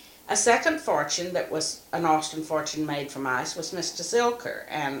A second fortune that was an Austin fortune made from ice was Mr. Zilker.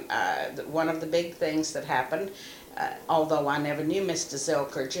 And one of the big things that happened, although I never knew Mr.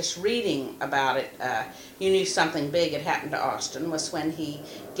 Zilker, just reading about it, you knew something big had happened to Austin, was when he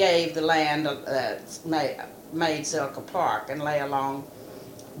gave the land, made Zilker Park and lay along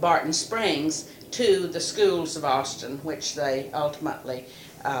Barton Springs to the schools of Austin, which they ultimately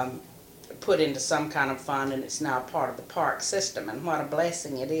put into some kind of fund, and it's now part of the park system. And what a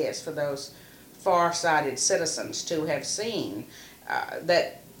blessing it is for those far-sighted citizens to have seen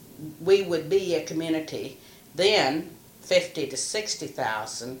that we would be a community then 50 to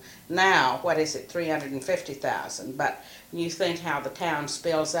 60,000. Now, what is it, 350,000? But you think how the town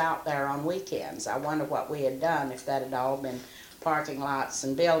spills out there on weekends. I wonder what we had done if that had all been parking lots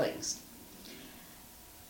and buildings.